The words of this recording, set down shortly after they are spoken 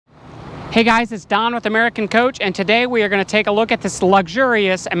Hey guys, it's Don with American Coach, and today we are going to take a look at this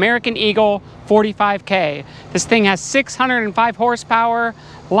luxurious American Eagle 45K. This thing has 605 horsepower,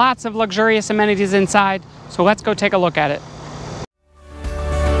 lots of luxurious amenities inside, so let's go take a look at it.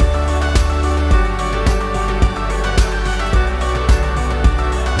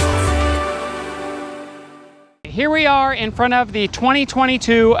 Here we are in front of the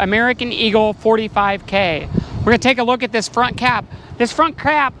 2022 American Eagle 45K. We're going to take a look at this front cap. This front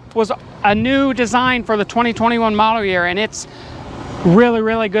cap was a new design for the 2021 model year, and it's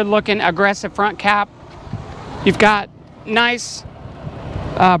really good looking, aggressive front cap. You've got nice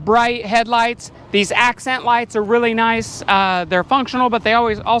bright headlights. These accent lights are really nice. They're functional, but they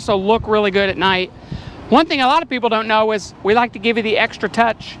always also look really good at night. One thing a lot of people don't know is we like to give you the extra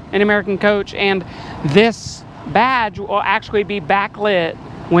touch in American Coach, and this badge will actually be backlit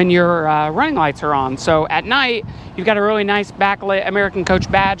when your running lights are on. So at night, you've got a really nice backlit American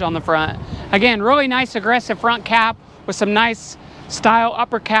Coach badge on the front. Again, really nice aggressive front cap with some nice style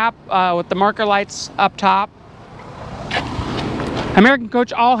upper cap with the marker lights up top. American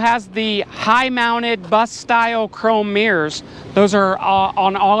Coach all has the high mounted bus style chrome mirrors. Those are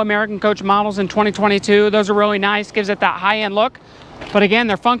on all American Coach models in 2022. Those are really nice, gives it that high-end look. But again,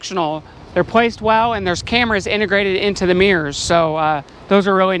 they're functional. They're placed well, and there's cameras integrated into the mirrors, so those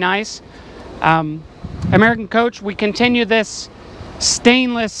are really nice. American Coach, we continue this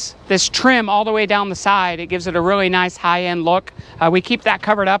stainless, this trim all the way down the side. It gives it a really nice high-end look. We keep that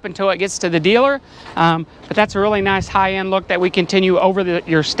covered up until it gets to the dealer, but that's a really nice high-end look that we continue over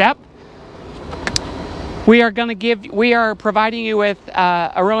your step. We are providing you with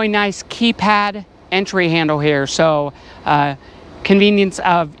a really nice keypad entry handle here, so convenience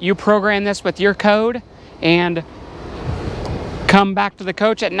of you program this with your code and come back to the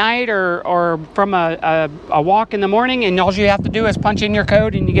coach at night or from a walk in the morning, and all you have to do is punch in your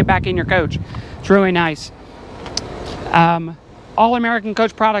code and you get back in your coach. It's really nice. All American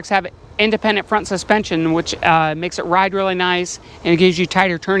Coach products have independent front suspension, which makes it ride really nice, and it gives you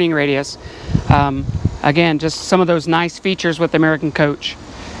tighter turning radius. Again, just some of those nice features with American Coach.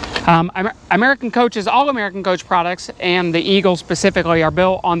 American Coach's, all American Coach products, and the Eagle specifically, are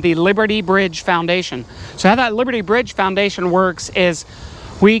built on the Liberty Bridge foundation. So how that Liberty Bridge foundation works is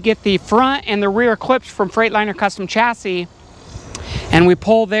we get the front and the rear clips from Freightliner Custom Chassis, and we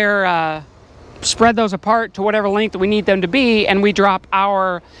pull their, spread those apart to whatever length we need them to be, and we drop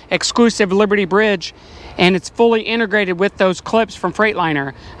our exclusive Liberty Bridge, and it's fully integrated with those clips from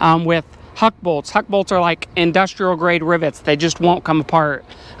Freightliner with huck bolts. Huck bolts are like industrial grade rivets. They just won't come apart.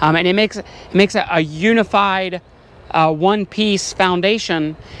 And it makes it a unified one-piece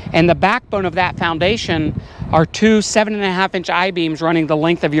foundation, and the backbone of that foundation are two 7.5-inch I-beams running the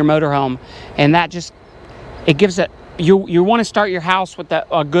length of your motorhome, and that just, it gives it, you want to start your house with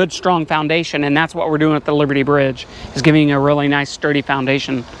a good strong foundation, and that's what we're doing with the Liberty Bridge, is giving you a really nice sturdy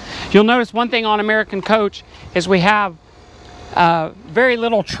foundation. You'll notice one thing on American Coach is we have very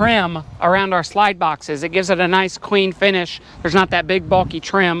little trim around our slide boxes. It gives it a nice clean finish. There's not that big bulky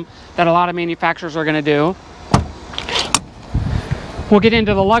trim that a lot of manufacturers are going to do. We'll get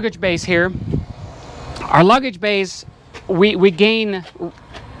into the luggage bays here. Our luggage bays, we gain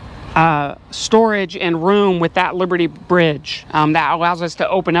storage and room with that Liberty Bridge. That allows us to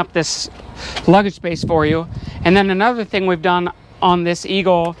open up this luggage space for you. And then another thing we've done on this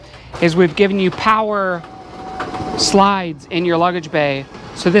Eagle is we've given you power slides in your luggage bay.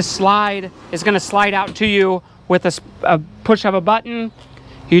 So this slide is going to slide out to you with a push of a button.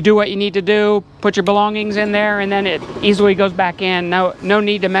 You do what you need to do, put your belongings in there, and then it easily goes back in. No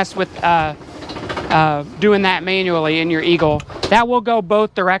need to mess with doing that manually in your Eagle. That will go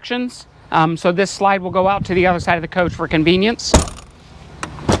both directions. So this slide will go out to the other side of the coach for convenience.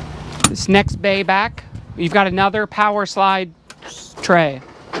 This next bay back, you've got another power slide tray.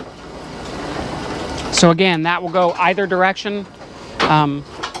 So again, that will go either direction, and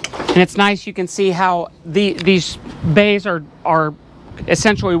it's nice. You can see how these bays are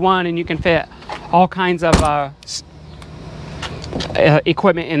essentially one, and you can fit all kinds of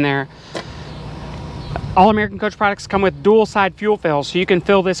equipment in there. All American Coach products come with dual side fuel fills, so you can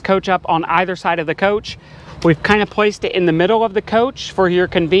fill this coach up on either side of the coach. We've kind of placed it in the middle of the coach for your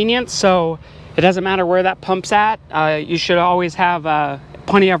convenience, so it doesn't matter where that pump's at. You should always have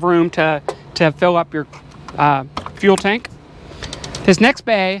plenty of room to fill up your fuel tank. This next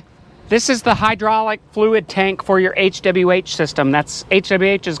bay, this is the hydraulic fluid tank for your HWH system. That's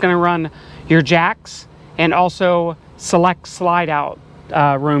HWH is going to run your jacks and also select slide out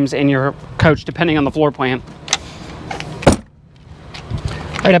rooms in your coach depending on the floor plan.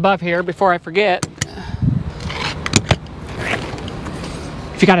 Right above here, before I forget,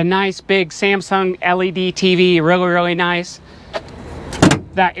 If you got a nice big Samsung LED TV, really nice,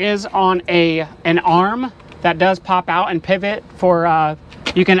 that is on an arm that does pop out and pivot for,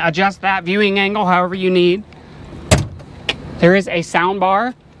 you can adjust that viewing angle however you need. There is a sound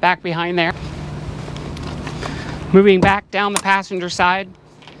bar back behind there. Moving back down the passenger side,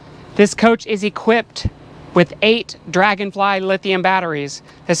 this coach is equipped with 8 Dragonfly lithium batteries.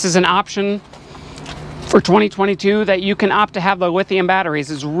 This is an option for 2022 that you can opt to have the lithium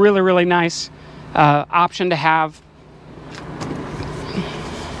batteries. It's really nice option to have.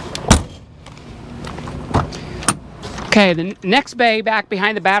 Okay, the next bay back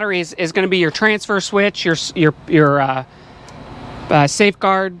behind the batteries is going to be your transfer switch, your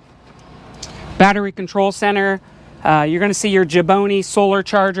safeguard, battery control center. You're going to see your Jaboni solar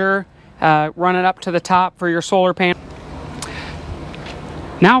charger running up to the top for your solar panel.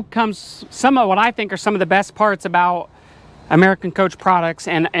 Now comes some of what I think are some of the best parts about American Coach products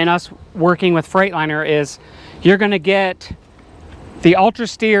and us working with Freightliner is you're going to get the Ultra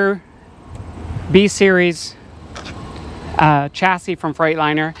Steer B-Series chassis from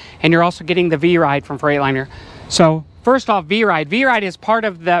Freightliner, and you're also getting the V-Ride from Freightliner. So first off, V-Ride. V-Ride is part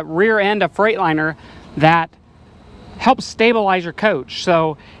of the rear end of Freightliner that helps stabilize your coach.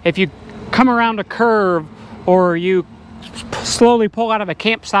 So if you come around a curve or you slowly pull out of a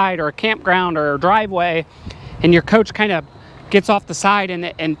campsite or a campground or a driveway and your coach kind of gets off the side,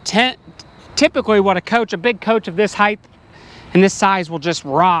 and typically what a big coach of this height and this size will just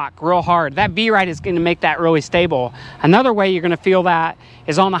rock real hard. That V-Ride is going to make that really stable. Another way you're going to feel that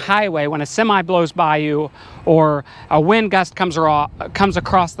is on the highway when a semi blows by you or a wind gust comes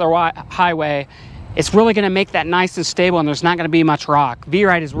across the highway. It's really going to make that nice and stable, and there's not going to be much rock.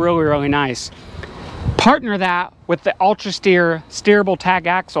 V-Ride is really nice. Partner that with the Ultra Steer steerable tag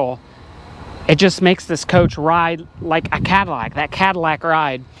axle. It just makes this coach ride like a Cadillac, that Cadillac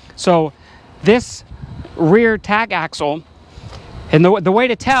ride. So this rear tag axle, and the way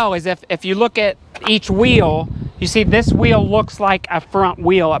to tell is if you look at each wheel, you see this wheel looks like a front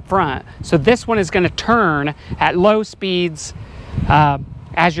wheel up front. So this one is going to turn at low speeds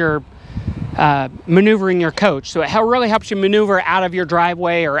as you're maneuvering your coach. So it really helps you maneuver out of your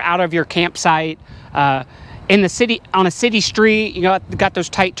driveway or out of your campsite. In the city, on a city street, you got those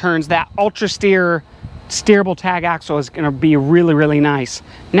tight turns. That Ultra Steer steerable tag axle is going to be really nice.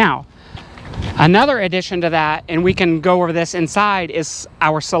 Now, another addition to that, and we can go over this inside, is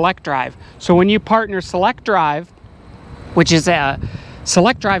our Select Drive. So when you partner Select Drive, which is a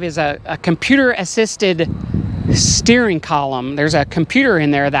computer assisted steering column. There's a computer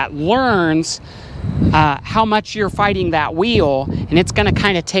in there that learns how much you're fighting that wheel, and it's going to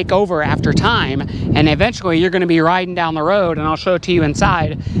kind of take over after time, and eventually you're going to be riding down the road, and I'll show it to you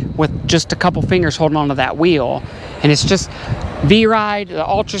inside, with just a couple fingers holding onto that wheel. And it's just V-Ride, the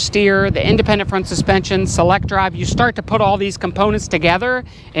Ultra Steer, the independent front suspension, Select Drive. You start to put all these components together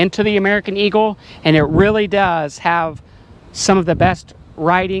into the American Eagle, and it really does have some of the best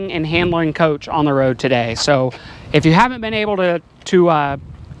riding and handling coach on the road today. So if you haven't been able to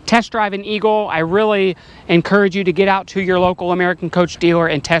test drive an Eagle, I really encourage you to get out to your local American Coach dealer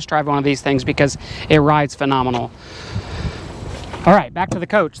and test drive one of these things, because it rides phenomenal. All right, back to the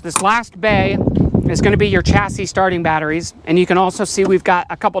coach. This last bay is going to be your chassis starting batteries, and you can also see we've got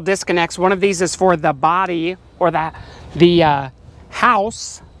a couple disconnects. One of these is for the body or the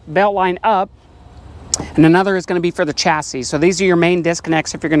house belt line up, and another is going to be for the chassis. So these are your main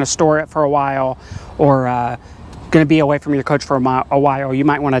disconnects if you're going to store it for a while, or going to be away from your coach for a while. You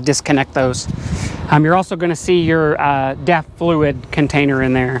might want to disconnect those. You're also going to see your DEF fluid container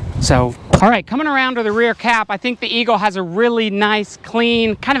in there. So, all right, coming around to the rear cap, I think the Eagle has a really nice,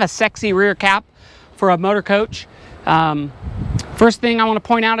 clean, kind of a sexy rear cap for a motor coach. First thing I want to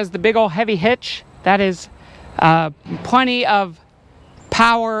point out is the big old heavy hitch. That is plenty of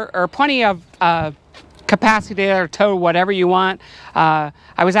power, or plenty of capacity to tow whatever you want. I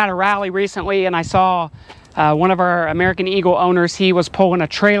was at a rally recently and I saw one of our American Eagle owners. He was pulling a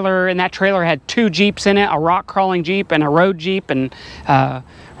trailer, and that trailer had 2 Jeeps in it, a rock crawling Jeep and a road Jeep, and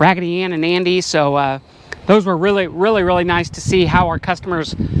Raggedy Ann and Andy. So those were really nice to see how our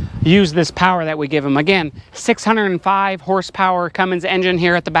customers use this power that we give them. Again, 605 horsepower Cummins engine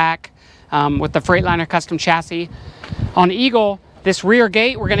here at the back with the Freightliner custom chassis. On Eagle, this rear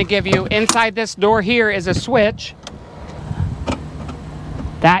gate we're going to give you, inside this door here is a switch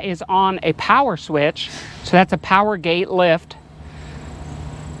that is on a power switch. So that's a power gate lift,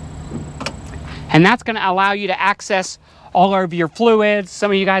 and that's going to allow you to access all of your fluids. Some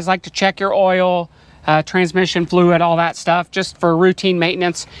of you guys like to check your oil, transmission fluid, all that stuff, just for routine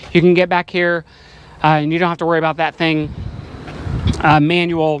maintenance. You can get back here and you don't have to worry about that thing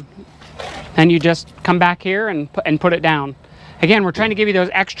manual, and you just come back here and put it down. Again, we're trying to give you those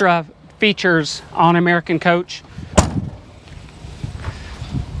extra features on American Coach.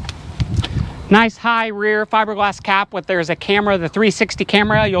 Nice high rear fiberglass cap with, there's a camera, the 360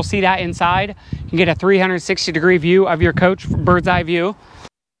 camera, you'll see that inside. You can get a 360-degree view of your coach, bird's eye view.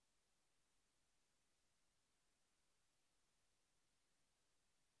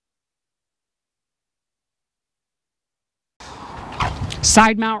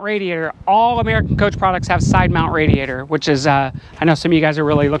 Side mount radiator. All American Coach products have side mount radiator, which is, I know some of you guys are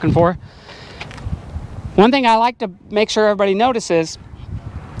really looking for. One thing I like to make sure everybody notices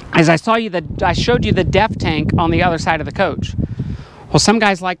is I showed you the depth tank on the other side of the coach. Well, some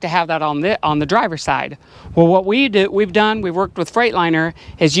guys like to have that on the driver's side. Well, what we've worked with Freightliner,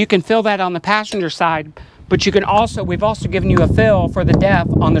 is you can fill that on the passenger side, but you can also, we've also given you a fill for the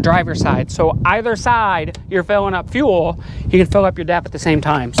depth on the driver's side. So either side, you're filling up fuel, you can fill up your depth at the same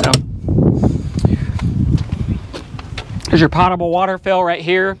time. So there's your potable water fill right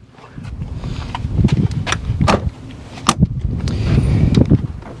here.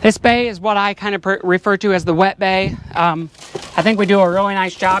 This bay is what I kind of refer to as the wet bay. I think we do a really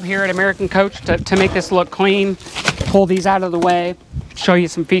nice job here at American Coach to make this look clean. Pull these out of the way, show you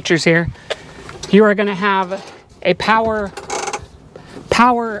some features here. You are going to have a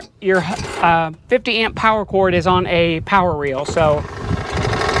your 50 amp power cord is on a power reel, so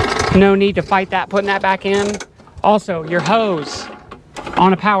no need to fight that, putting that back in. Also, your hose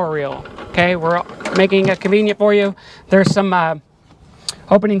on a power reel. Okay, we're making it convenient for you. There's some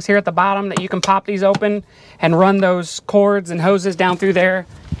openings here at the bottom that you can pop these open and run those cords and hoses down through there.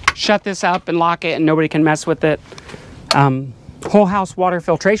 Shut this up and lock it, and nobody can mess with it. Whole house water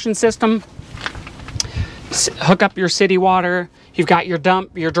filtration system. Hook up your city water. You've got your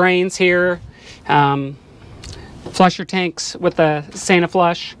dump, your drains here. Flush your tanks with the Santa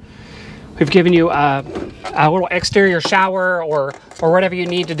Flush. We've given you a little exterior shower or whatever you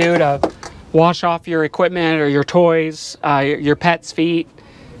need to do to wash off your equipment or your toys, your pet's feet.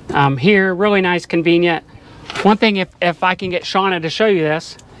 Here, really nice, convenient. One thing, if I can get Shauna to show you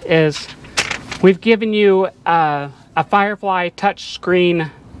this, is we've given you a Firefly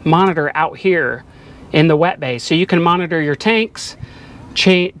touchscreen monitor out here in the wet bay, so you can monitor your tanks,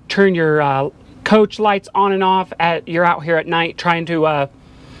 turn your coach lights on and off you're out here at night trying to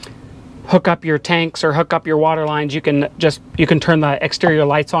hook up your tanks or hook up your water lines. You can turn the exterior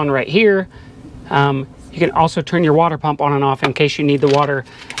lights on right here. You can also turn your water pump on and off in case you need the water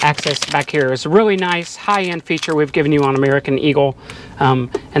access back here. It's a really nice high-end feature we've given you on American Eagle. And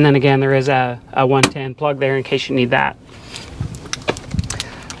then again, there is a 110 plug there in case you need that.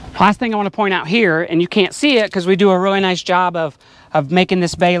 Last thing I want to point out here, and you can't see it because we do a really nice job of making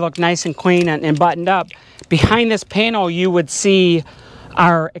this bay look nice and clean and buttoned up. Behind this panel, you would see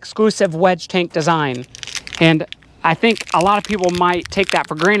our exclusive wedge tank design. And I think a lot of people might take that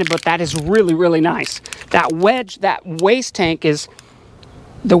for granted, but that is really, really nice. That waste tank is,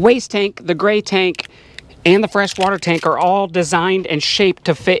 the waste tank, the gray tank, and the freshwater tank are all designed and shaped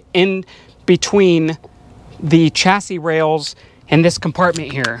to fit in between the chassis rails in this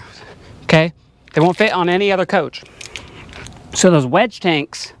compartment here, okay? They won't fit on any other coach. So those wedge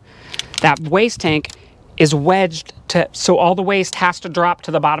tanks, that waste tank is wedged so all the waste has to drop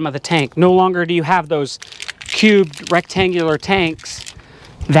to the bottom of the tank. No longer do you have those cubed rectangular tanks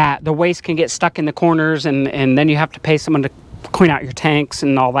that the waste can get stuck in the corners and then you have to pay someone to clean out your tanks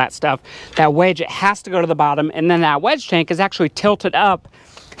and all that stuff. That wedge, it has to go to the bottom, and then that wedge tank is actually tilted up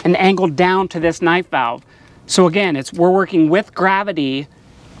and angled down to this knife valve. So again, we're working with gravity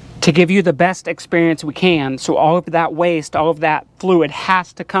to give you the best experience we can. So all of that waste, all of that fluid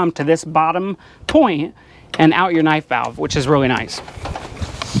has to come to this bottom point and out your knife valve, which is really nice.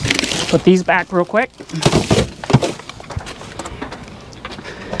 Put these back real quick.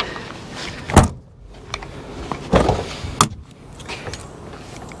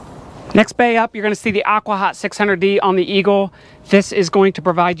 Next bay up, you're going to see the AquaHot 600D on the Eagle. This is going to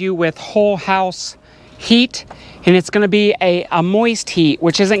provide you with whole house heat, and it's going to be a moist heat,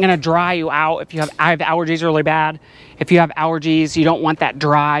 which isn't going to dry you out. If you I have allergies really bad. If you have allergies, you don't want that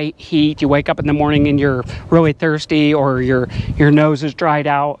dry heat. You wake up in the morning and you're really thirsty, or your nose is dried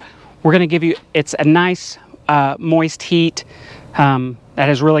out. We're going to give you, it's a nice moist heat that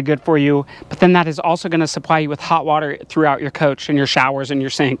is really good for you, but then that is also going to supply you with hot water throughout your coach and your showers and your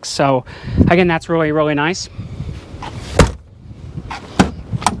sinks. So again, that's really, really nice.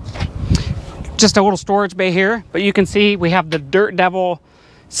 Just a little storage bay here, but you can see we have the Dirt Devil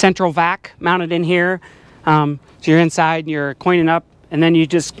central vac mounted in here. So you're inside and you're cleaning up and then you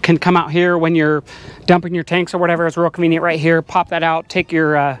just can come out here when you're dumping your tanks or whatever. It's real convenient right here. Pop that out, take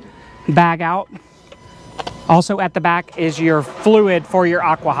your bag out. Also at the back is your fluid for your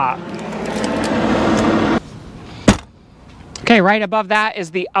aqua hot. Okay, right above that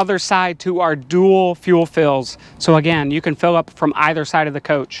is the other side to our dual fuel fills. So again, you can fill up from either side of the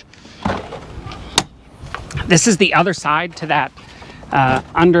coach. This is the other side to that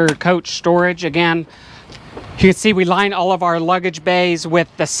under coach storage. Again, you can see we line all of our luggage bays with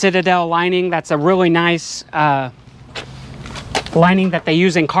the Citadel lining. That's a really nice lining that they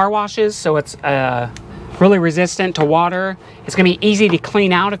use in car washes. So it's really resistant to water. It's gonna be easy to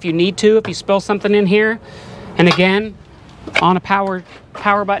clean out if you need to, if you spill something in here. And again, on a power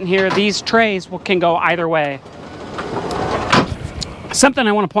button here, these trays can go either way. Something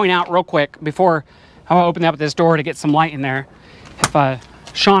I want to point out real quick before I'll open up this door to get some light in there. If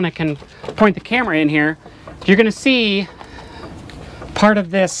Shauna can point the camera in here, you're going to see part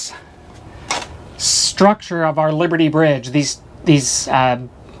of this structure of our Liberty Bridge. These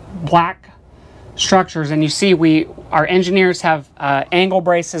black structures, and you see our engineers have angle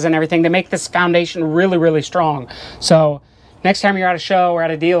braces and everything to make this foundation really, really strong. So next time you're at a show or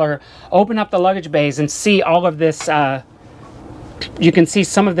at a dealer, open up the luggage bays and see all of this. You can see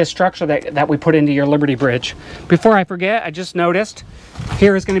some of this structure that we put into your Liberty Bridge. Before I forget, I just noticed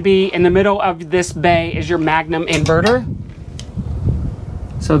here is going to be in the middle of this bay is your Magnum inverter.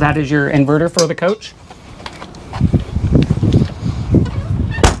 So that is your inverter for the coach.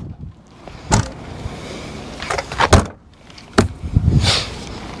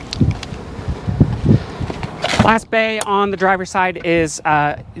 Last bay on the driver's side is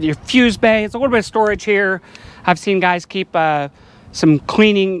your fuse bay. It's a little bit of storage here. I've seen guys keep some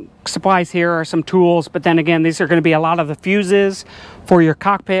cleaning supplies here or some tools, but then again, these are going to be a lot of the fuses for your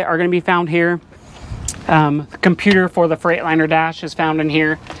cockpit are going to be found here. The computer for the Freightliner dash is found in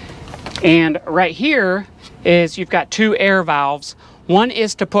here. And right here is you've got two air valves. One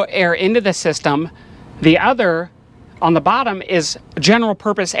is to put air into the system. The other on the bottom is general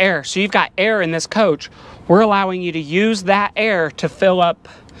purpose air. So you've got air in this coach. We're allowing you to use that air to fill up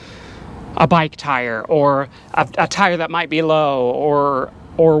a bike tire or a tire that might be low or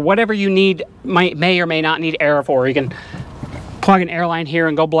whatever you need, may or may not need air for. You can plug an air line here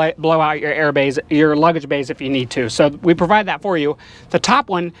and go blow out your air bays, your luggage bays if you need to. So we provide that for you. The top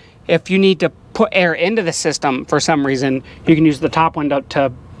one, if you need to put air into the system for some reason, you can use the top one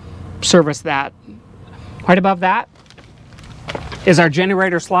to service that. Right above that is our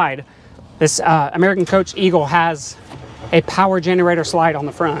generator slide. This American Coach Eagle has a power generator slide on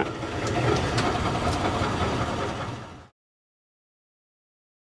the front.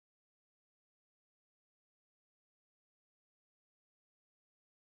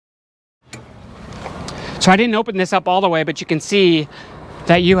 So I didn't open this up all the way, but you can see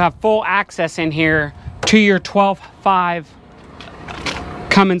that you have full access in here to your 12.5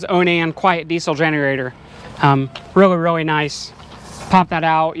 Cummins Onan quiet diesel generator. Really, really nice. Pop that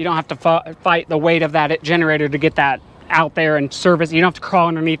out. You don't have to fight the weight of that generator to get that out there and service. You don't have to crawl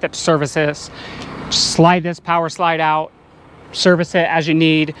underneath it to service this. Just slide this power slide out, service it as you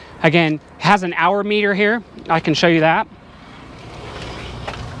need. Again, it has an hour meter here. I can show you that.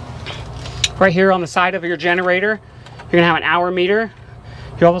 Right here on the side of your generator, you're gonna have an hour meter.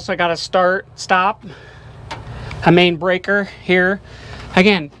 You also got a start, stop, a main breaker here.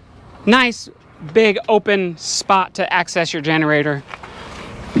 Again, nice big open spot to access your generator.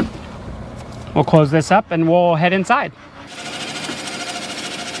 We'll close this up and we'll head inside.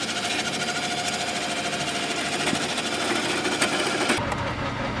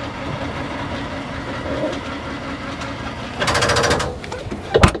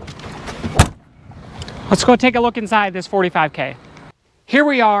 Let's go take a look inside this 45K. Here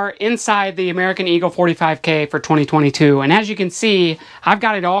we are inside the American Eagle 45K for 2022, and as you can see, I've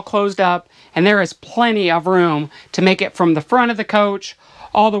got it all closed up, and there is plenty of room to make it from the front of the coach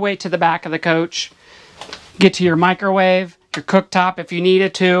all the way to the back of the coach. Get to your microwave, your cooktop if you need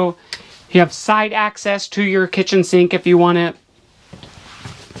it to. You have side access to your kitchen sink if you want it.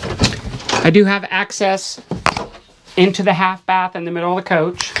 I do have access into the half bath in the middle of the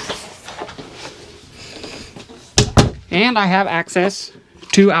coach. And I have access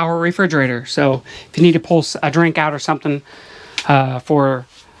to our refrigerator. So if you need to pull a drink out or something for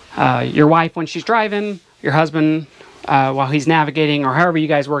your wife when she's driving, your husband while he's navigating, or however you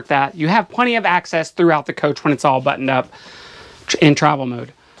guys work that, you have plenty of access throughout the coach when it's all buttoned up in travel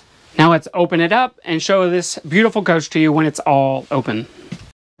mode. Now let's open it up and show this beautiful coach to you when it's all open.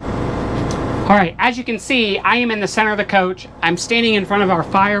 All right, as you can see, I am in the center of the coach. I'm standing in front of our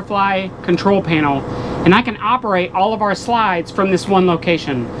Firefly control panel. And I can operate all of our slides from this one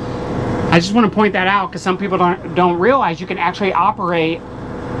location. I just want to point that out because some people don't realize you can actually operate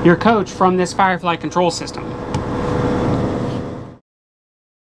your coach from this Firefly control system.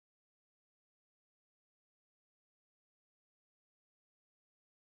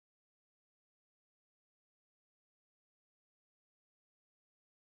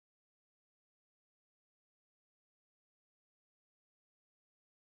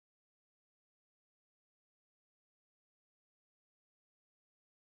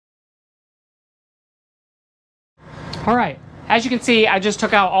 All right, as you can see, I just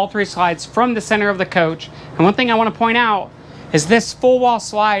took out all 3 slides from the center of the coach. And one thing I want to point out is this full wall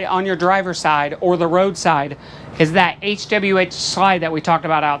slide on your driver's side or the road side is that HWH slide that we talked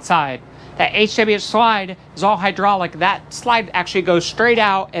about outside. That HWH slide is all hydraulic. That slide actually goes straight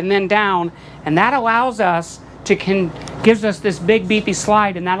out and then down, and that allows us to gives us this big beefy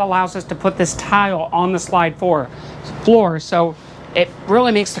slide, and that allows us to put this tile on the slide floor. So it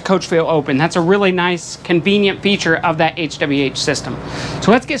really makes the coach feel open. That's a really nice, convenient feature of that HWH system.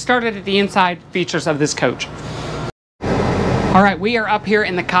 So let's get started at the inside features of this coach. All right, we are up here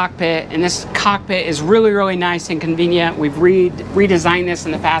in the cockpit, and this cockpit is really, really nice and convenient. We've redesigned this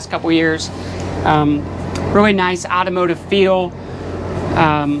in the past couple years. Really nice automotive feel.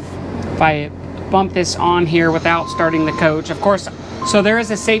 If I bump this on here without starting the coach, of course, so there is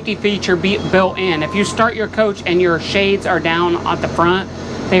a safety feature built in. If you start your coach and your shades are down at the front,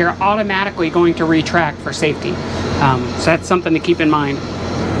 they are automatically going to retract for safety. So that's something to keep in mind.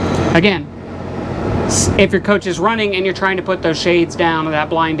 Again, if your coach is running and you're trying to put those shades down or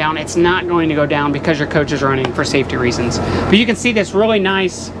that blind down, it's not going to go down because your coach is running for safety reasons. But you can see this really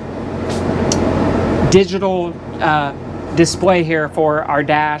nice digital display here for our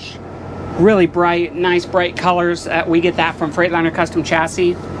dash. Really bright, nice bright colors. We get that from Freightliner Custom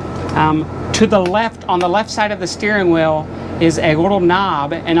Chassis. To the left, on the left side of the steering wheel is a little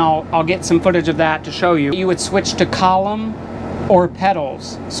knob, and I'll get some footage of that to show you. You would switch to column or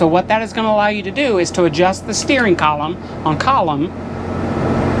pedals. So what that is going to allow you to do is to adjust the steering column on column.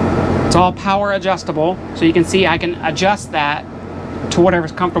 It's all power adjustable, so you can see I can adjust that to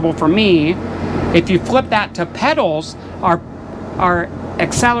whatever's comfortable for me. If you flip that to pedals, our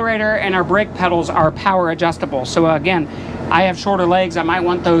accelerator and our brake pedals are power adjustable. So again, I have shorter legs. I might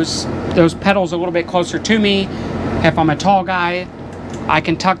want those pedals a little bit closer to me. If I'm a tall guy, I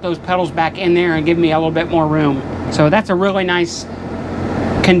can tuck those pedals back in there and give me a little bit more room. So that's a really nice,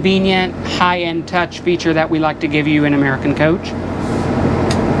 convenient, high-end touch feature that we like to give you in American Coach.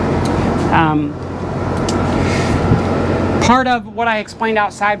 Part of what I explained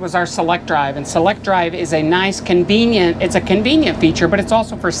outside was our Select Drive, and Select Drive is a nice, convenient feature, but it's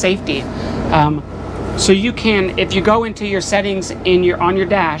also for safety. So you can, if you go into your settings on your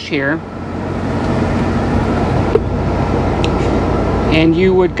dash here, and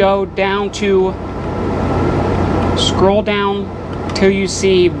you would go down to, scroll down till you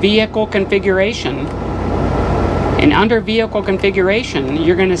see Vehicle Configuration, and under Vehicle Configuration,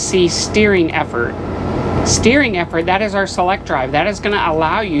 you're going to see Steering Effort. Steering effort, that is our Select Drive. That is going to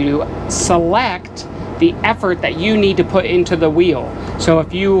allow you to select the effort that you need to put into the wheel. So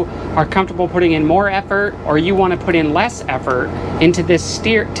if you are comfortable putting in more effort, or you want to put in less effort into this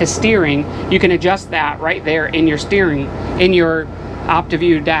steering, you can adjust that right there in your steering, in your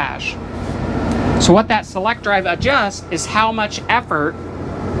OptiView dash. So what that Select Drive adjusts is how much effort,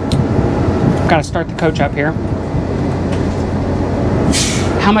 got to start the coach up here,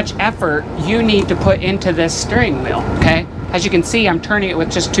 how much effort you need to put into this steering wheel, okay? As you can see, I'm turning it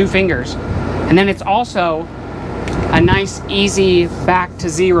with just 2 fingers. And then it's also a nice, easy back to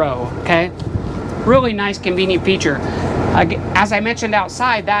 0, okay? Really nice, convenient feature. As I mentioned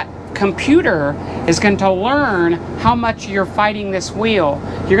outside, that computer is going to learn how much you're fighting this wheel.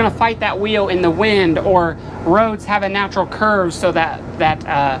 You're going to fight that wheel in the wind, or roads have a natural curve so that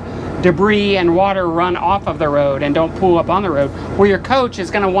debris and water run off of the road and don't pool up on the road, where your coach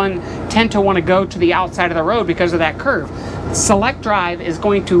is going to tend to want to go to the outside of the road because of that curve. Select Drive is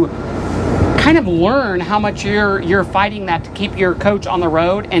going to kind of learn how much you're fighting that to keep your coach on the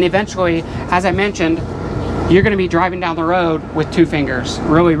road, and eventually, as I mentioned, you're going to be driving down the road with 2 fingers.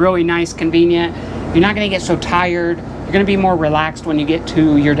 Really, really nice, convenient. You're not going to get so tired. You're going to be more relaxed when you get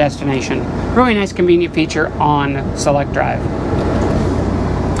to your destination. Really nice, convenient feature on Select Drive.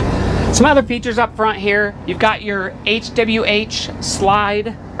 Some other features up front here, you've got your HWH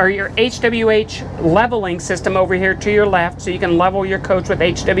slide, or your HWH leveling system over here to your left, so you can level your coach with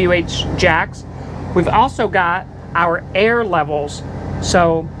HWH jacks. We've also got our air levels.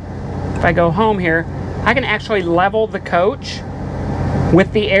 So if I go home here, I can actually level the coach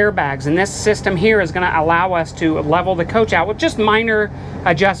with the airbags. And this system here is going to allow us to level the coach out with just minor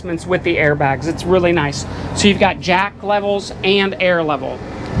adjustments with the airbags. It's really nice. So you've got jack levels and air level.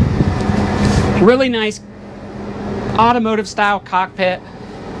 Really nice automotive style cockpit.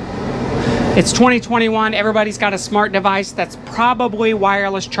 It's 2021. Everybody's got a smart device that's probably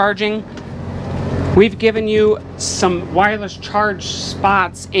wireless charging. We've given you some wireless charge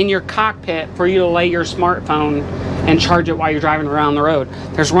spots in your cockpit for you to lay your smartphone and charge it while you're driving around the road.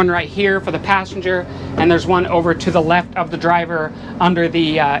 There's one right here for the passenger, and there's one over to the left of the driver under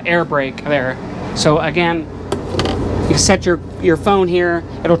the air brake there. So again, you set your phone here,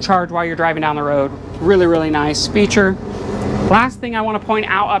 it'll charge while you're driving down the road. Really, really nice feature. Last thing I want to point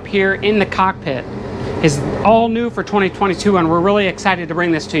out up here in the cockpit is all new for 2022, and we're really excited to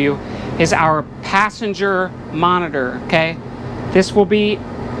bring this to you, is our passenger monitor, okay? This will be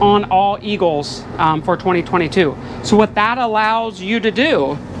on all Eagles for 2022. So what that allows you to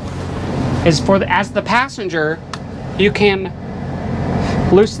do is as the passenger, you can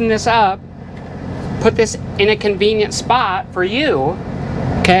loosen this up, put this in a convenient spot for you,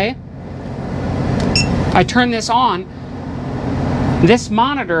 okay? I turn this on. This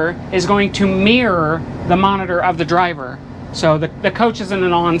monitor is going to mirror the monitor of the driver. So the coach isn't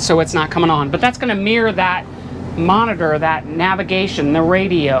on, so it's not coming on. But that's going to mirror that monitor, that navigation, the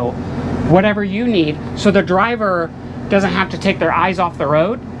radio, whatever you need. So the driver doesn't have to take their eyes off the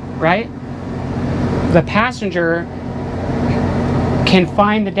road, right? The passenger can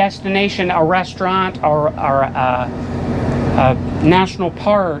find the destination, a restaurant or a national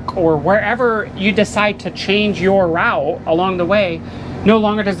park, or wherever you decide to change your route along the way. No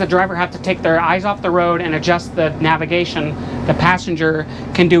longer does the driver have to take their eyes off the road and adjust the navigation. The passenger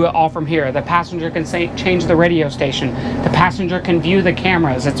can do it all from here. The passenger can change the radio station. The passenger can view the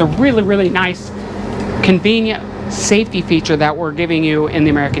cameras. It's a really, really nice, convenient safety feature that we're giving you in the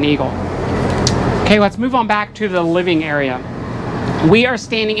American Eagle. Okay, let's move on back to the living area. We are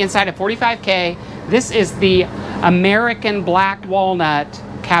standing inside a 45K. This is the American Black Walnut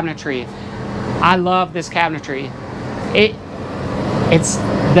cabinetry. I love this cabinetry. It's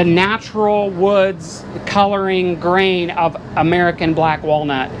the natural woods coloring grain of American Black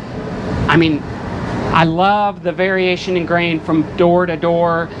Walnut. I mean, I love the variation in grain from door to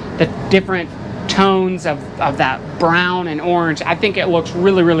door, the different tones of that brown and orange. I think it looks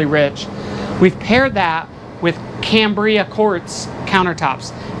really, really rich. We've paired that with Cambria quartz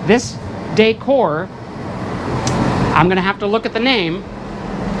countertops. This decor, I'm gonna have to look at the name.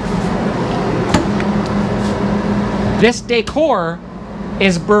 This decor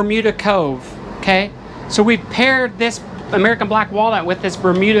is Bermuda Cove, okay? So we've paired this American Black Walnut with this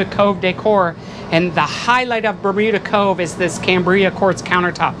Bermuda Cove decor, and the highlight of Bermuda Cove is this Cambria quartz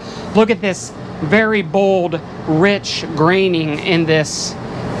countertop. Look at this very bold, rich graining in this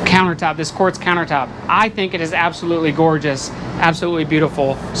countertop, this quartz countertop. I think it is absolutely gorgeous, absolutely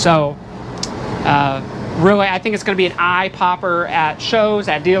beautiful. So really, I think it's going to be an eye popper at shows,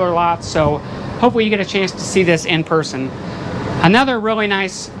 at dealer lots. So hopefully you get a chance to see this in person. Another really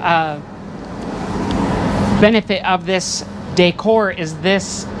nice benefit of this decor is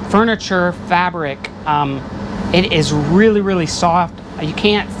this furniture fabric. It is really, really soft. You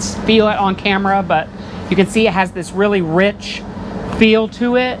can't feel it on camera, but you can see it has this really rich feel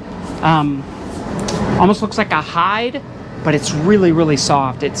to it. Almost looks like a hide, but it's really, really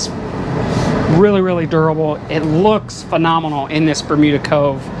soft. It's really, really durable. It looks phenomenal in this Bermuda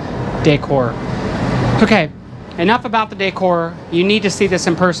Cove decor. Okay, enough about the decor. You need to see this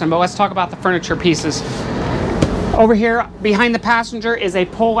in person, but let's talk about the furniture pieces. Over here behind the passenger is a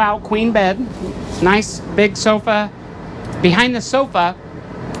pull-out queen bed. Nice big sofa. Behind the sofa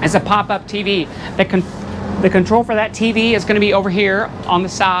is a pop-up TV. The control for that TV is going to be over here on the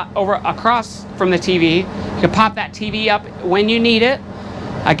side, across from the TV. You can pop that TV up when you need it.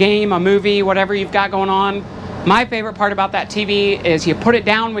 A game, a movie, whatever you've got going on. My favorite part about that TV is you put it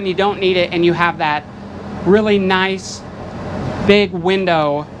down when you don't need it, and you have that really nice big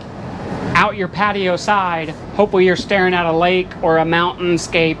window out your patio side. Hopefully you're staring at a lake or a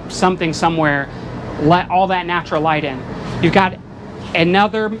mountainscape, something somewhere. Let all that natural light in. You've got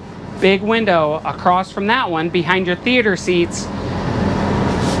another big window across from that one behind your theater seats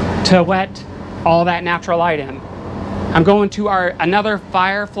to let all that natural light in. I'm going to another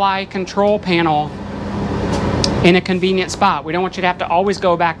Firefly control panel in a convenient spot. We don't want you to have to always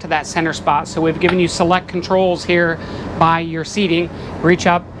go back to that center spot. So we've given you select controls here by your seating. Reach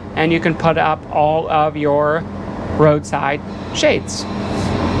up and you can put up all of your roadside shades.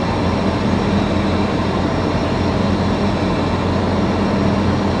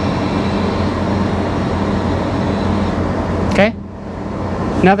 Okay,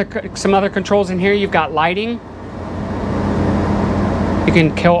 Some other controls in here. You've got lighting. You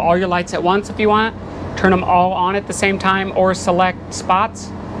can kill all your lights at once if you want. Turn them all on at the same time or select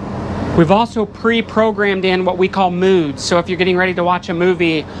spots. We've also pre-programmed in what we call moods. So if you're getting ready to watch a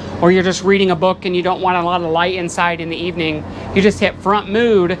movie or you're just reading a book and you don't want a lot of light inside in the evening, you just hit front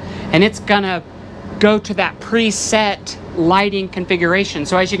mood and it's gonna go to that preset lighting configuration.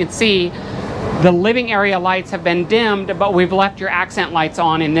 So as you can see, the living area lights have been dimmed, but we've left your accent lights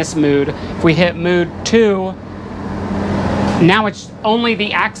on in this mood. If we hit mood 2, now it's only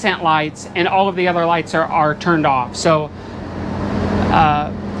the accent lights and all of the other lights are turned off. So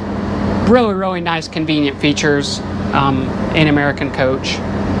really, really nice convenient features in American Coach.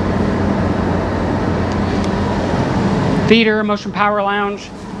 Theater Motion Power Lounge.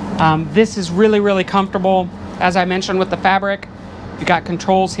 This is really, really comfortable. As I mentioned with the fabric, you got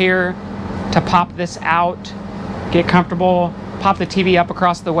controls here to pop this out, get comfortable, pop the TV up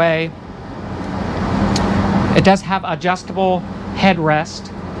across the way. It does have adjustable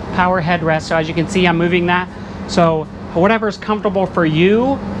headrest, power headrest, so as you can see I'm moving that. So whatever's comfortable for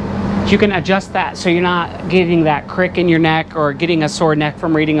you, you can adjust that so you're not getting that crick in your neck or getting a sore neck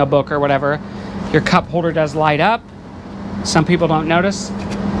from reading a book or whatever. Your cup holder does light up. Some people don't notice.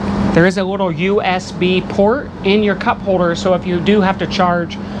 There is a little USB port in your cup holder, so if you do have to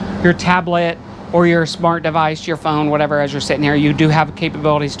charge your tablet or your smart device, your phone, whatever, as you're sitting here, you do have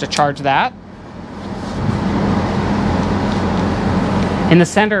capabilities to charge that. In the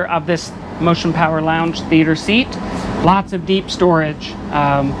center of this Motion Power Lounge theater seat, lots of deep storage,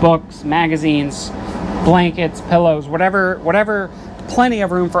 books, magazines, blankets, pillows, whatever, plenty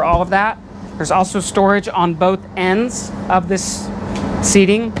of room for all of that. There's also storage on both ends of this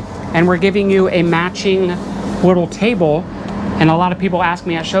seating, and we're giving you a matching little table. And a lot of people ask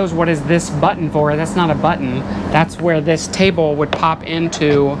me at shows, what is this button for? That's not a button. That's where this table would pop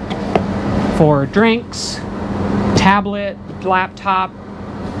into for drinks, tablet, laptop,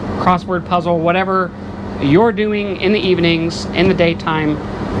 crossword puzzle, whatever you're doing in the evenings, in the daytime,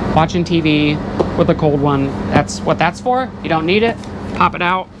 watching TV with a cold one. That's what that's for. You don't need it. Pop it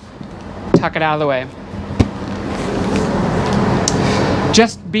out, tuck it out of the way.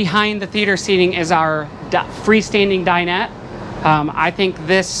 Just behind the theater seating is our freestanding dinette. I think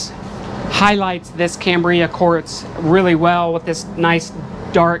this highlights this Cambria quartz really well with this nice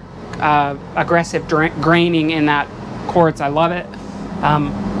dark aggressive graining in that quartz. I love it.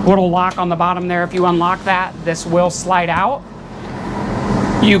 Little lock on the bottom there. If you unlock that, this will slide out.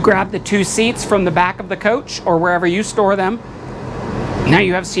 You grab the 2 seats from the back of the coach or wherever you store them. Now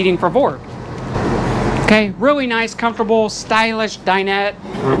you have seating for 4. Okay, really nice, comfortable, stylish dinette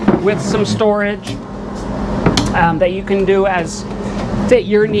with some storage that you can do as fit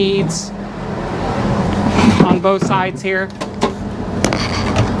your needs on both sides here.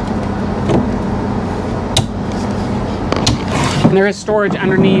 And there is storage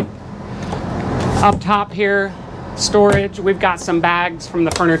underneath. Up top here, storage. We've got some bags from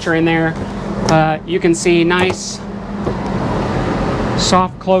the furniture in there. You can see nice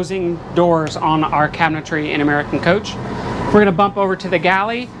soft closing doors on our cabinetry in American Coach. We're going to bump over to the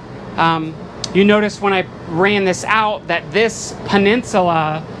galley. You notice when I ran this out that this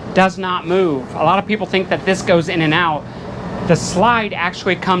peninsula does not move. A lot of people think that this goes in and out. The slide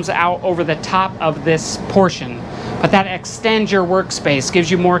actually comes out over the top of this portion, but that extends your workspace,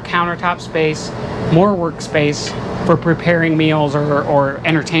 gives you more countertop space, more workspace for preparing meals or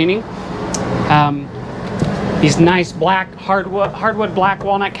entertaining. These nice black hardwood black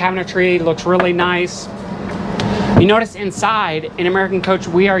walnut cabinetry looks really nice. You notice inside in American Coach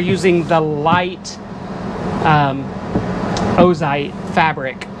we are using the light ozite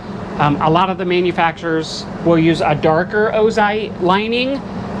fabric. A lot of the manufacturers will use a darker ozite lining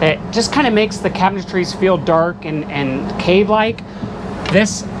that just kind of makes the cabinetries feel dark and cave-like.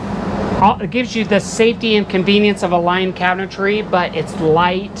 This it gives you the safety and convenience of a lined cabinetry, but it's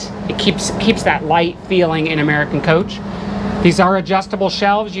light. It keeps that light feeling in American Coach. These are adjustable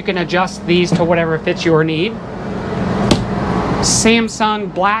shelves. You can adjust these to whatever fits your need.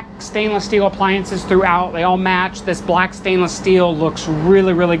 Samsung black stainless steel appliances throughout. They all match. This black stainless steel looks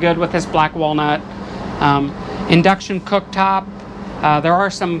really, really good with this black walnut. Induction cooktop. There are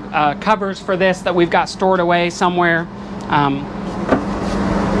some covers for this that we've got stored away somewhere.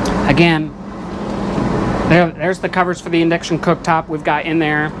 Again, there's the covers for the induction cooktop we've got in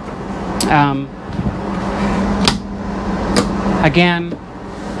there. Again,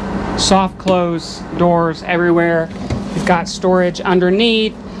 soft close doors everywhere. You've got storage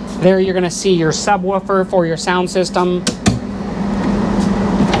underneath. There you're going to see your subwoofer for your sound system.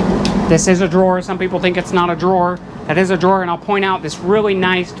 This is a drawer. Some people think it's not a drawer. that is a drawer. And I'll point out this really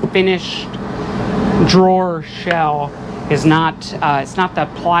nice finished drawer shell is not, it's not the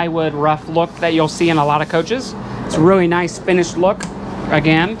plywood rough look that you'll see in a lot of coaches. It's a really nice finished look.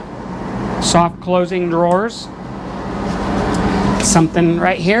 Again, soft closing drawers. Something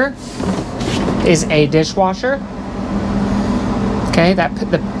right here is a dishwasher. Okay,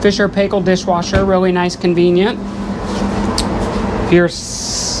 the Fisher Paykel dishwasher, really nice, convenient. Your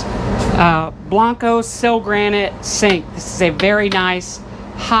Blanco Sill Granite sink. This is a very nice,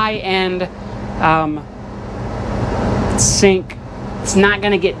 high-end sink. It's not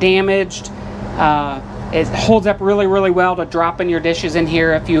going to get damaged. It holds up really, really well to dropping your dishes in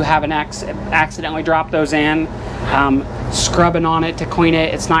here if you have accidentally dropped those in. Scrubbing on it to clean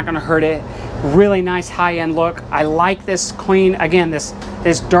it, it's not going to hurt it. Really nice high-end look. I like this clean, again, this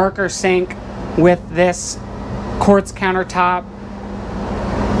darker sink with this quartz countertop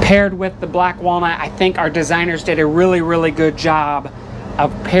paired with the black walnut. I think our designers did a really, really good job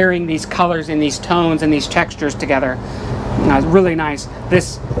of pairing these colors and these tones and these textures together. It's really nice.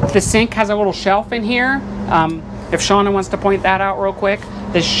 The sink has a little shelf in here. If Shauna wants to point that out real quick,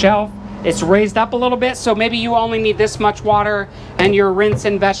 this shelf, it's raised up a little bit, so maybe you only need this much water and you're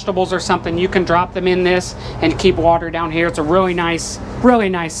rinsing vegetables or something. You can drop them in this and keep water down here. It's a really nice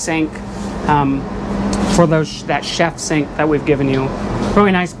sink for that chef sink that we've given you.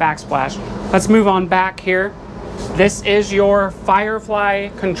 Really nice backsplash. Let's move on back here. This is your Firefly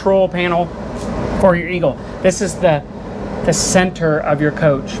control panel for your Eagle. This is the center of your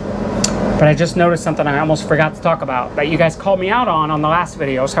coach. But I just noticed something I almost forgot to talk about that you guys called me out on the last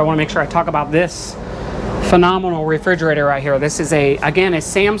video, so I want to make sure I talk about this phenomenal refrigerator right here. This is again a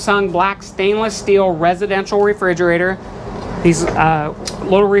Samsung black stainless steel residential refrigerator. These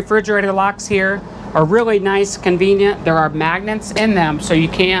little refrigerator locks here are really nice, convenient. There are magnets in them, so you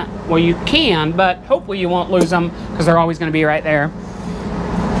can't, well, you can, but hopefully you won't lose them because they're always going to be right there.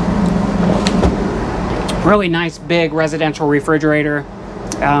 Really nice big residential refrigerator.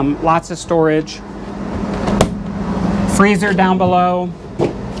 Lots of storage. Freezer down below.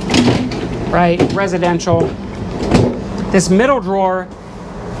 Right, residential. This middle drawer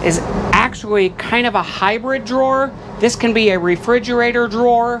is actually kind of a hybrid drawer. This can be a refrigerator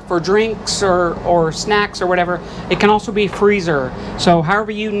drawer for drinks or snacks or whatever. It can also be freezer. So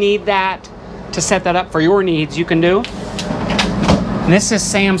however you need that to set that up for your needs, you can do. And this is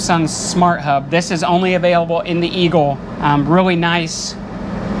Samsung's Smart Hub. This is only available in the Eagle. Really nice,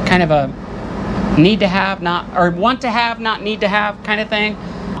 kind of a need to have, not, or want to have, not need to have kind of thing.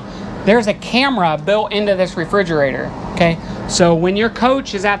 There's a camera built into this refrigerator, okay? So when your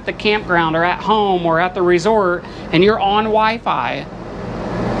coach is at the campground or at home or at the resort and you're on Wi-Fi,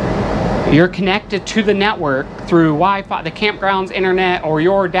 you're connected to the network through Wi-Fi, the campground's internet or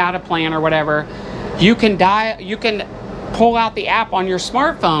your data plan or whatever, you can pull out the app on your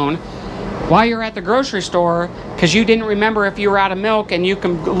smartphone while you're at the grocery store because you didn't remember if you were out of milk, and you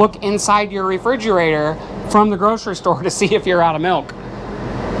can look inside your refrigerator from the grocery store to see if you're out of milk.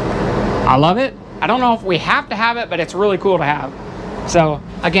 I love it. I don't know if we have to have it, but it's really cool to have. So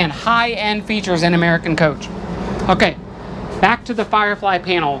again, high-end features in American Coach. Okay, back to the Firefly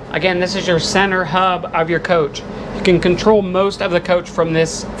panel. Again, this is your center hub of your coach. You can control most of the coach from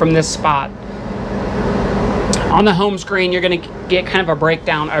this spot. On the home screen, you're going to get kind of a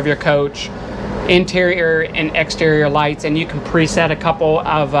breakdown of your coach, interior and exterior lights, and you can preset a couple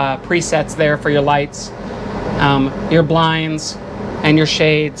of presets there for your lights, your blinds, and your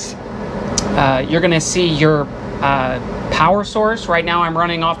shades. You're going to see your power source. Right now I'm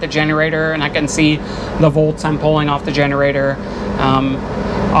running off the generator, and I can see the volts I'm pulling off the generator.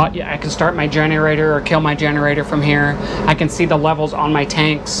 I can start my generator or kill my generator from here. I can see the levels on my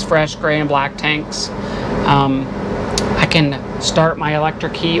tanks, fresh gray and black tanks. I can start my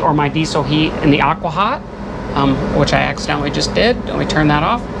electric heat or my diesel heat in the aqua hot, which I accidentally just did. Let me turn that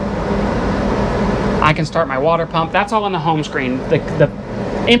off. I can start my water pump. That's all on the home screen. The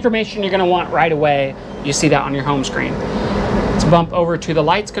information you're going to want right away, you see that on your home screen. Let's bump over to the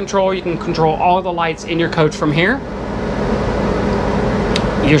lights control. You can control all the lights in your coach from here.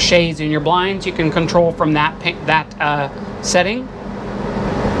 Your shades and your blinds you can control from that setting.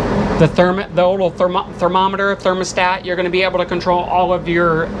 The little thermometer, thermostat, you're going to be able to control all of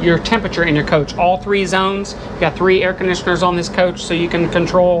your temperature in your coach. All 3 zones. You got 3 air conditioners on this coach, so you can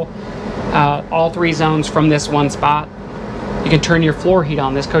control all 3 zones from this one spot. You can turn your floor heat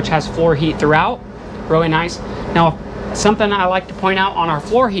on. This coach has floor heat throughout. Really nice. Now, something I like to point out on our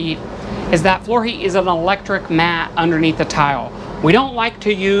floor heat is that floor heat is an electric mat underneath the tile. We don't like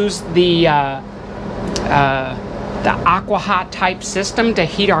to use the aqua hot type system to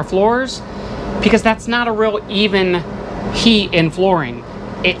heat our floors. because that's not a real even heat in flooring.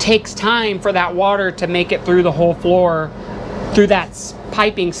 It takes time for that water to make it through the whole floor, through that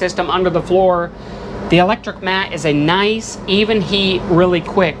piping system under the floor. The electric mat is a nice even heat really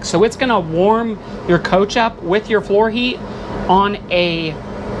quick, so it's gonna warm your coach up with your floor heat on a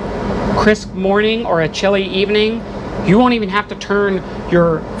crisp morning or a chilly evening. You won't even have to turn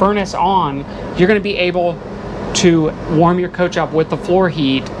your furnace on. You're gonna be able to warm your coach up with the floor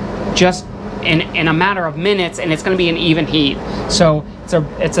heat just in a matter of minutes, and it's going to be an even heat. So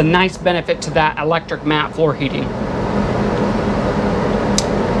it's a nice benefit to that electric mat floor heating.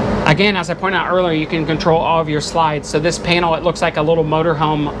 Again, as I pointed out earlier, you can control all of your slides. So this panel, it looks like a little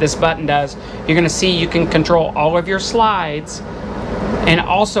motorhome, this button does. You're going to see you can control all of your slides and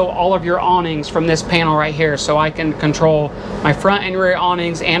also all of your awnings from this panel right here. So I can control my front and rear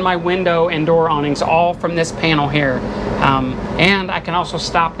awnings and my window and door awnings all from this panel here. And I can also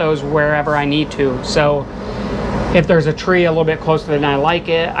stop those wherever I need to. So if there's a tree a little bit closer than I like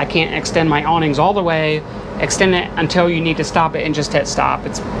it, I can't extend my awnings all the way. Extend it until you need to stop it and just hit stop.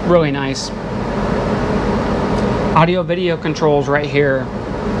 It's really nice. Audio video controls right here.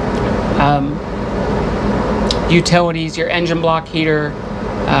 Utilities, your engine block heater,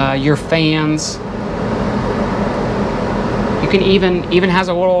 your fans. You can even has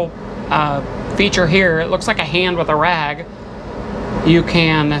a little feature here. It looks like a hand with a rag. You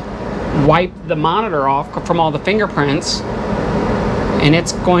can wipe the monitor off from all the fingerprints, and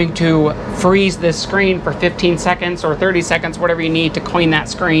it's going to freeze this screen for 15 seconds or 30 seconds, whatever you need to clean that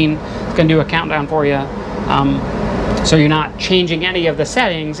screen. It's going to do a countdown for you. So you're not changing any of the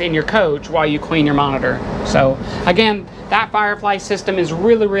settings in your coach while you clean your monitor. So again, that Firefly system is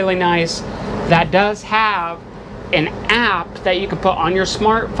really, really nice. That does have an app that you can put on your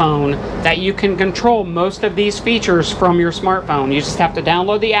smartphone that you can control most of these features from your smartphone. You just have to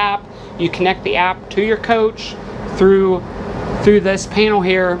download the app. You connect the app to your coach through this panel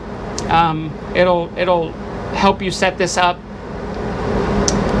here. It'll help you set this up.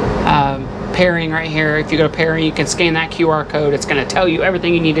 Pairing right here. If you go to pairing, you can scan that QR code. It's going to tell you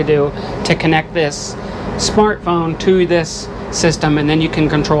everything you need to do to connect this smartphone to this system, and then you can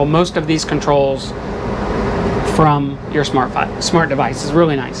control most of these controls from your smart device. It's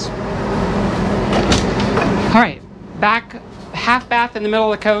really nice. All right, back half bath in the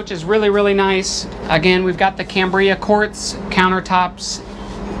middle of the coach is really, really nice. Again, we've got the Cambria quartz countertops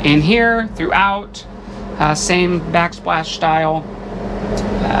in here throughout, same backsplash style.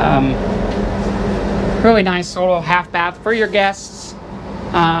 Really nice little half bath for your guests,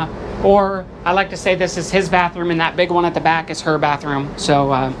 or I like to say this is his bathroom and that big one at the back is her bathroom.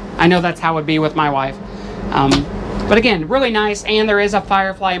 So I know that's how it would be with my wife. But again, really nice, and there is a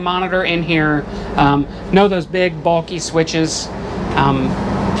Firefly monitor in here. No, those big bulky switches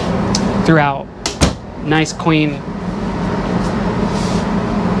throughout. Nice, clean.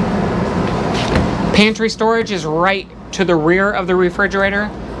 Pantry storage is right to the rear of the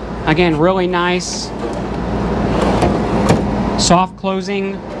refrigerator. Again, really nice. Soft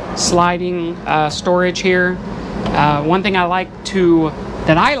closing, sliding storage here. One thing I like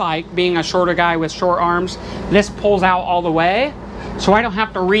being a shorter guy with short arms, this pulls out all the way, so I don't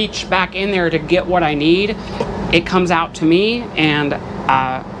have to reach back in there to get what I need. It comes out to me, and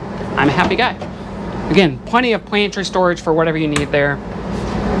I'm a happy guy. Again, plenty of pantry storage for whatever you need there.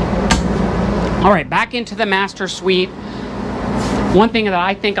 All right, back into the master suite. One thing that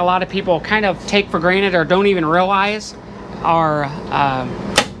I think a lot of people kind of take for granted or don't even realize are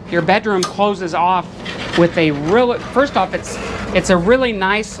your bedroom closes off with a real, first off, it's a really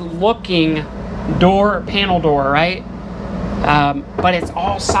nice looking door, panel door, right? But it's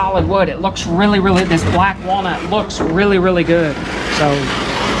all solid wood. It looks really, really, this black walnut looks really, really good. So,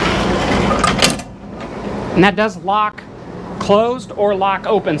 and that does lock closed or lock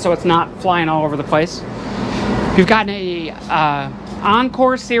open, so it's not flying all over the place. You've got a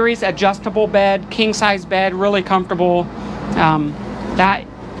Encore series adjustable bed, king size bed, really comfortable. That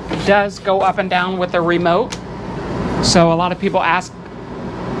does go up and down with the remote. So a lot of people ask,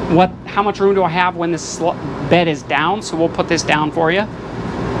 how much room do I have when this bed is down? So we'll put this down for you.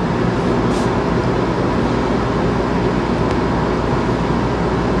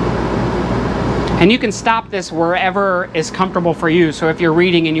 And you can stop this wherever is comfortable for you. So if you're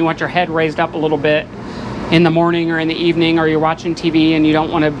reading and you want your head raised up a little bit in the morning or in the evening, or you're watching TV and you don't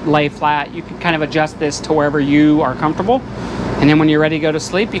want to lay flat, you can kind of adjust this to wherever you are comfortable. And then when you're ready to go to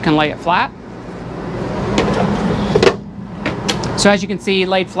sleep, you can lay it flat. So as you can see,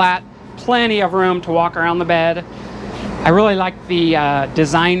 laid flat, plenty of room to walk around the bed. I really like the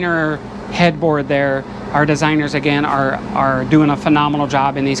designer headboard there. Our designers, again, are doing a phenomenal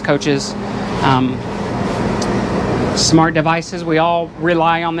job in these coaches. Smart devices, we all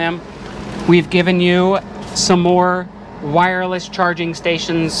rely on them. We've given you some more wireless charging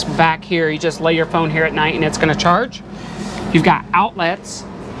stations back here. You just lay your phone here at night and it's going to charge. You've got outlets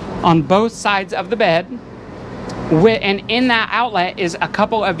on both sides of the bed, and in that outlet is a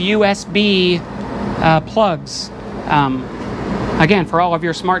couple of USB plugs. Again, for all of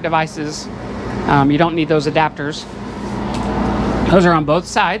your smart devices, you don't need those adapters. Those are on both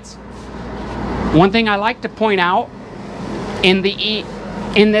sides. One thing I like to point out in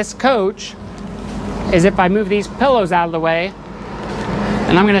this coach is if I move these pillows out of the way,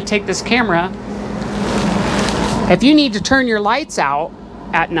 and I'm going to take this camera, if you need to turn your lights out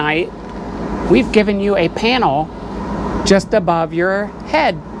at night, we've given you a panel just above your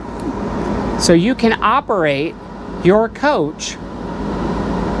head. So you can operate your coach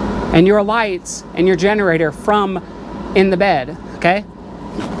and your lights and your generator from in the bed, okay?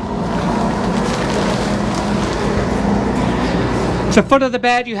 The foot of the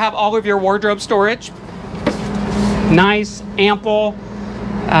bed, you have all of your wardrobe storage. Nice, ample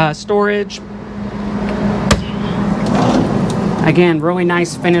storage. Again, really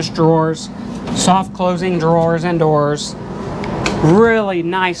nice finished drawers. Soft closing drawers and doors. Really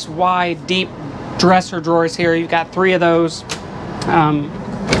nice, wide, deep dresser drawers here. You've got 3 of those.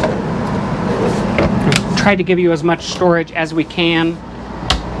 Try to give you as much storage as we can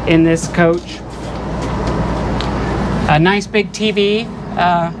in this coach. A nice big TV.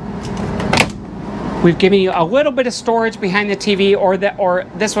 We've given you a little bit of storage behind the TV, or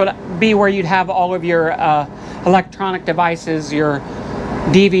this would be where you'd have all of your electronic devices, your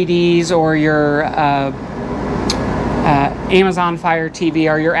DVDs, or your Amazon Fire TV,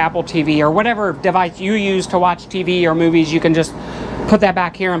 or your Apple TV, or whatever device you use to watch TV or movies. You can just put that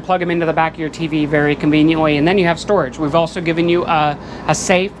back here and plug them into the back of your TV very conveniently, and then you have storage. We've also given you a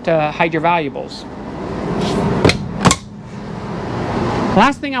safe to hide your valuables.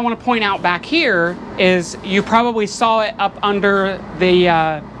 Last thing I want to point out back here is you probably saw it up under the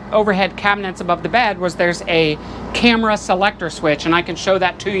overhead cabinets above the bed, was there's a camera selector switch, and I can show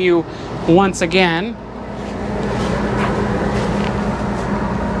that to you once again.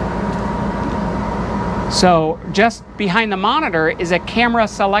 So just behind the monitor is a camera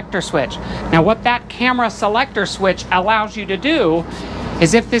selector switch. Now what that camera selector switch allows you to do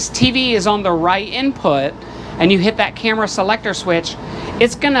is, if this TV is on the right input and you hit that camera selector switch,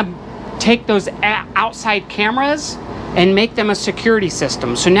 it's gonna take those outside cameras and make them a security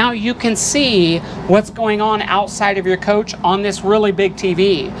system. So now you can see what's going on outside of your coach on this really big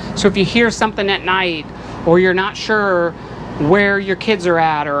TV. So if you hear something at night, or you're not sure where your kids are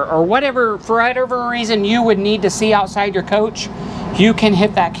at, or whatever, for whatever reason you would need to see outside your coach, you can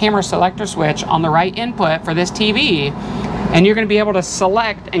hit that camera selector switch on the right input for this TV, and you're going to be able to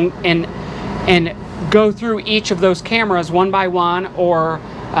select and go through each of those cameras one by one, or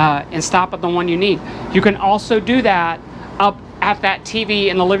and stop at the one you need. You can also do that up at that TV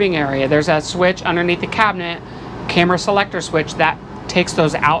in the living area. There's a switch underneath the cabinet, camera selector switch, that takes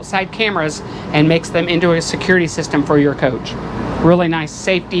those outside cameras and makes them into a security system for your coach. Really nice,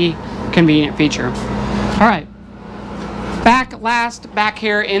 safety, convenient feature. All right, back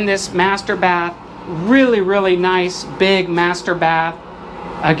here in this master bath. Really nice big master bath.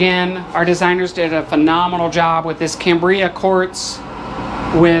 Again, our designers did a phenomenal job with this Cambria quartz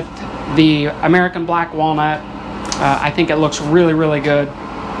with the American Black Walnut. I think it looks really good.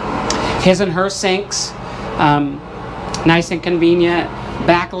 His and her sinks, nice and convenient.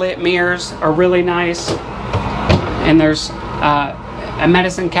 Backlit mirrors are really nice, and there's a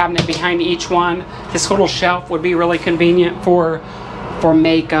medicine cabinet behind each one. This little shelf would be really convenient for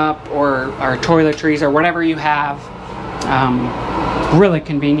makeup or toiletries or whatever you have. Really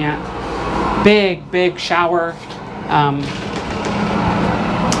convenient. Big shower.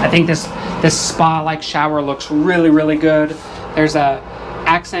 I think this spa-like shower looks really good. There's a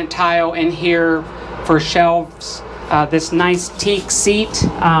accent tile in here for shelves. This nice teak seat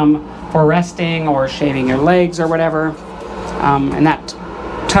for resting or shaving your legs or whatever, and that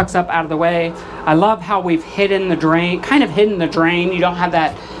tucks up out of the way. I love how we've hidden the drain, You don't have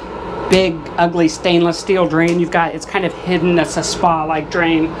that big ugly stainless steel drain. It's kind of hidden. It's a spa-like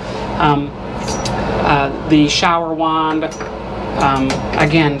drain. The shower wand,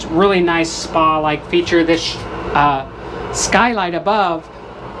 again, really nice spa-like feature. This skylight above,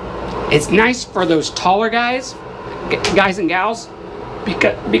 it's nice for those taller guys and gals,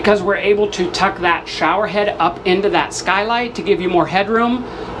 because we're able to tuck that shower head up into that skylight to give you more headroom.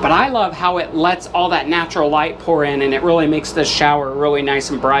 But I love how it lets all that natural light pour in, and it really makes this shower really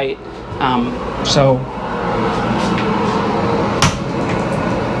nice and bright.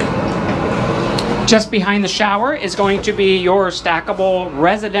 Just behind the shower is going to be your stackable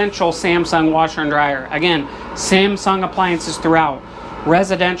residential Samsung washer and dryer. Again, Samsung appliances throughout.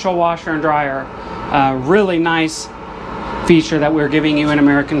 Residential washer and dryer. Really nice feature that we're giving you in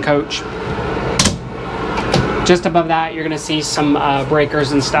American Coach. Just above that, you're going to see some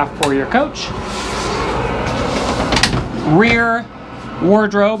breakers and stuff for your coach. Rear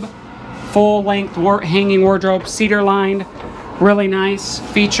wardrobe, full length hanging wardrobe, cedar lined. Really nice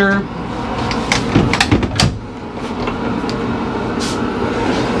feature.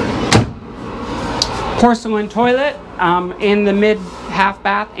 Porcelain toilet in the mid half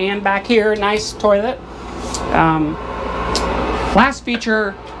bath and back here, nice toilet. Last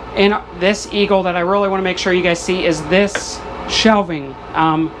feature in this Eagle that I really want to make sure you guys see is this shelving.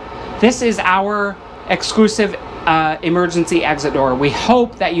 This is our exclusive emergency exit door. We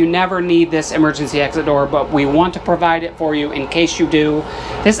hope that you never need this emergency exit door, but we want to provide it for you in case you do.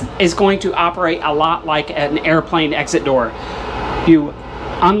 This is going to operate a lot like an airplane exit door. You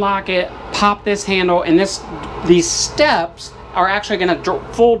unlock it, pop this handle, and these steps are actually going to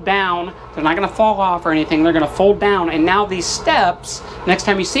fold down. They're not going to fall off or anything. They're going to fold down, and now these steps, next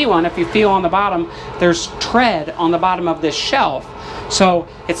time you see one, if you feel on the bottom, there's tread on the bottom of this shelf. So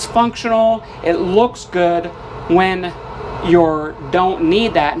it's functional, it looks good. When you don't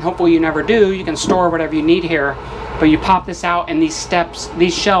need that, and hopefully you never do, you can store whatever you need here, but you pop this out and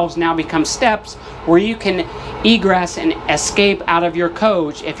these shelves now become steps where you can egress and escape out of your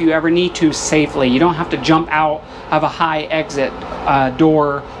coach if you ever need to safely. You don't have to jump out of a high exit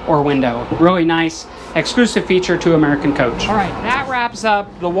door or window. Really nice exclusive feature to American Coach. All right, that wraps up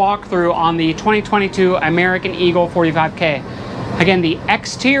the walkthrough on the 2022 American Eagle 45K. Again, the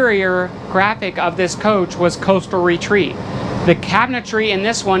exterior graphic of this coach was Coastal Retreat. The cabinetry in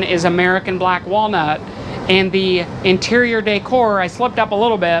this one is American Black Walnut, and the interior decor, I slipped up a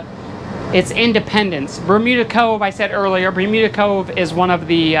little bit, it's Independence. Bermuda Cove, I said earlier, Bermuda Cove is one of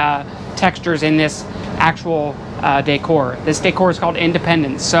the textures in this actual decor. This decor is called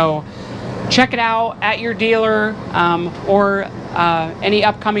Independence. So check it out at your dealer or any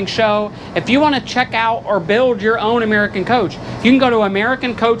upcoming show. If you want to check out or build your own American Coach, you can go to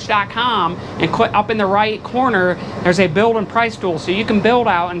AmericanCoach.com and click up in the right corner. There's a build and price tool, so you can build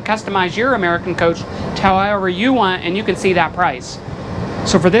out and customize your American Coach to however you want, and you can see that price.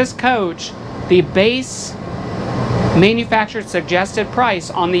 So for this coach, the base manufacturer suggested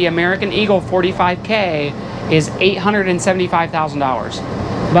price on the American Eagle 45K is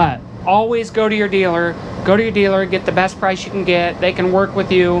 $875,000. But always go to your dealer. Go to your dealer, get the best price you can get. They can work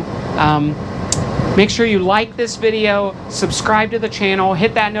with you. Make sure you like this video, subscribe to the channel,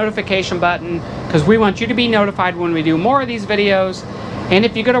 hit that notification button, because we want you to be notified when we do more of these videos. And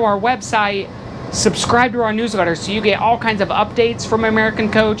if you go to our website, subscribe to our newsletter so you get all kinds of updates from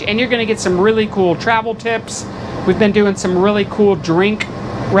American Coach, and you're going to get some really cool travel tips. We've been doing some really cool drink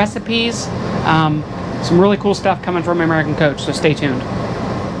recipes, some really cool stuff coming from American Coach, so stay tuned.